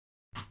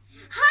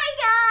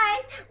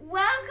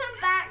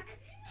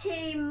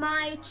to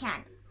my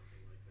channel.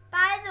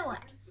 By the way,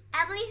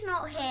 Emily's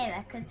not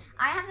here because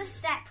I have a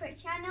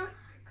separate channel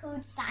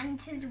called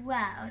Santa's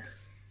World.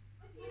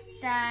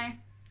 So,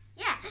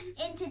 yeah,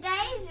 in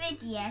today's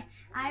video,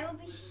 I will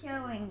be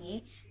showing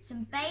you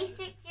some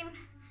basic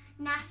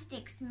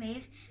gymnastics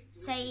moves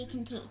so you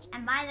can teach.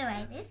 And by the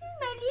way, this is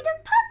my little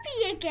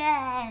puppy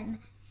again.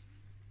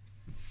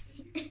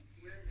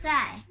 So,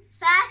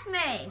 first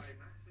move,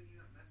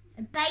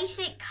 a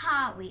basic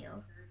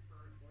cartwheel.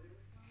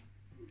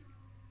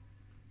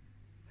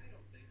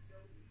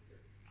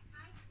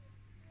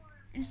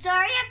 I'm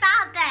sorry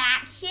about the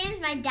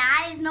actions. My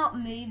dad is not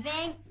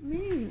moving.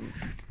 Move.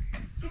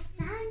 Just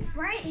stand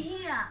right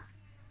here.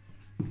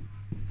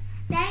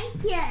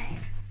 Thank you.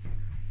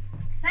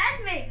 First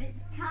move is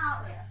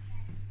cartwheel.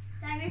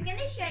 So I'm just going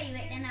to show you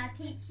it, then I'll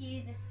teach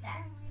you the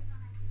steps.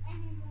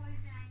 Wait,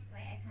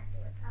 I can't do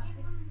it.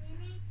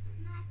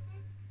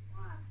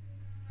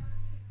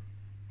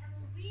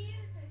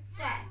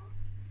 So,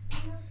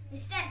 the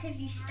steps, if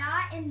you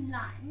start in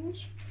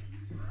lunge,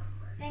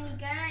 then you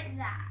go like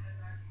that.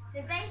 So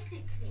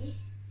basically,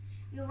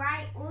 your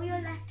right or your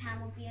left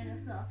hand will be on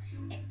the floor.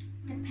 It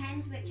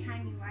depends which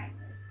hand you right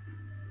with.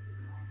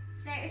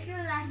 So if you're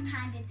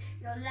left-handed,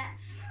 your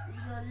left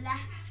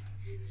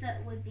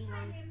foot would be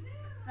on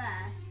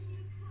first,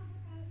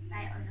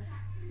 right on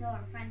the floor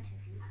in front of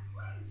you.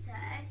 So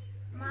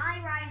my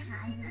right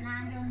hand would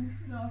land on the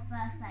floor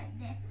first like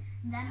this,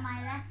 and then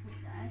my left would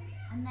go,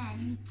 and then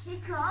you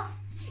kick off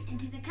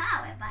into the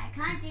cartwheel. But I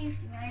can't do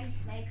very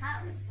slow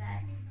cartwheels, so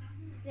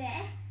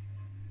this.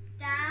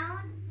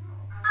 Down,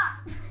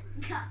 up,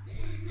 cut.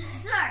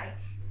 Sorry.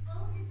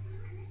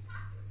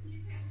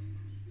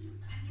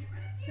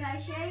 So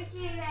I showed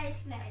you very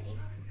slowly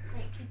so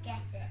you could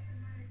get it.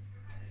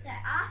 So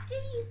after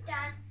you've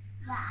done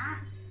that,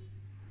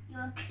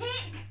 you'll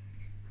kick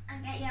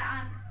and get your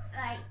arm,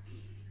 like,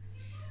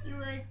 you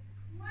would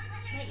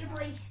get your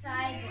body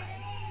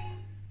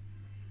sideways.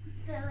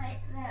 So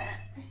like that.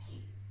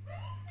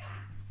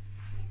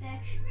 So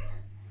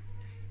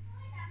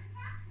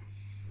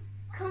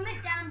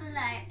comment down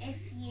below if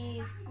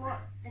you've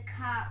got the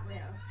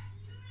cartwheel.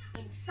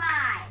 In 5,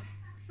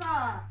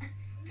 4,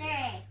 3,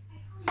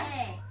 2,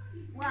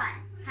 1.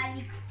 Have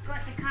you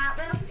got the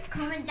cartwheel?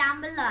 Comment down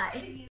below.